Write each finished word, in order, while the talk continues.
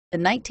The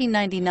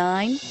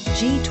 1999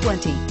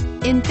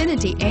 G20.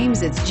 Infiniti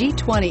aims its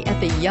G20 at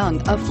the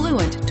young,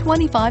 affluent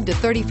 25 to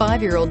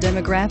 35-year-old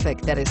demographic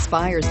that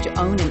aspires to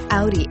own an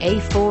Audi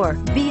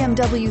A4,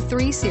 BMW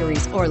 3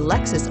 Series, or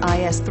Lexus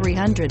IS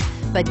 300,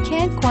 but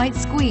can't quite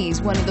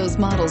squeeze one of those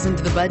models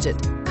into the budget.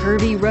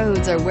 Curvy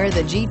roads are where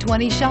the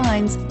G20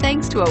 shines,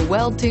 thanks to a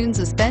well-tuned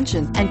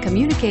suspension and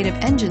communicative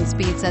engine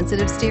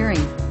speed-sensitive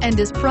steering, and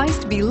is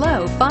priced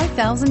below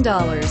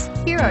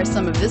 $5,000. Here are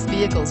some of this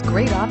vehicle's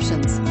great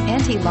options: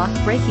 anti-lock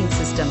braking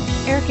system,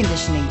 air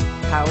conditioning,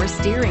 power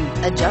steering,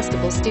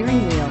 adjustable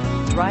steering wheel,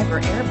 driver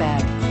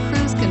airbag,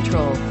 cruise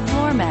control,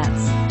 floor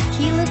mats,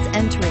 keyless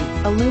entry,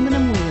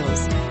 aluminum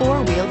wheels,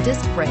 four-wheel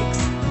disc brakes.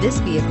 This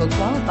vehicle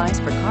qualifies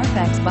for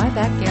Carfax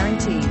buyback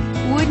guarantee.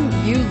 Wouldn't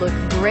you look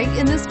great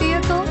in this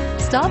vehicle?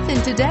 Stop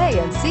in today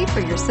and see for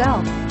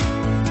yourself.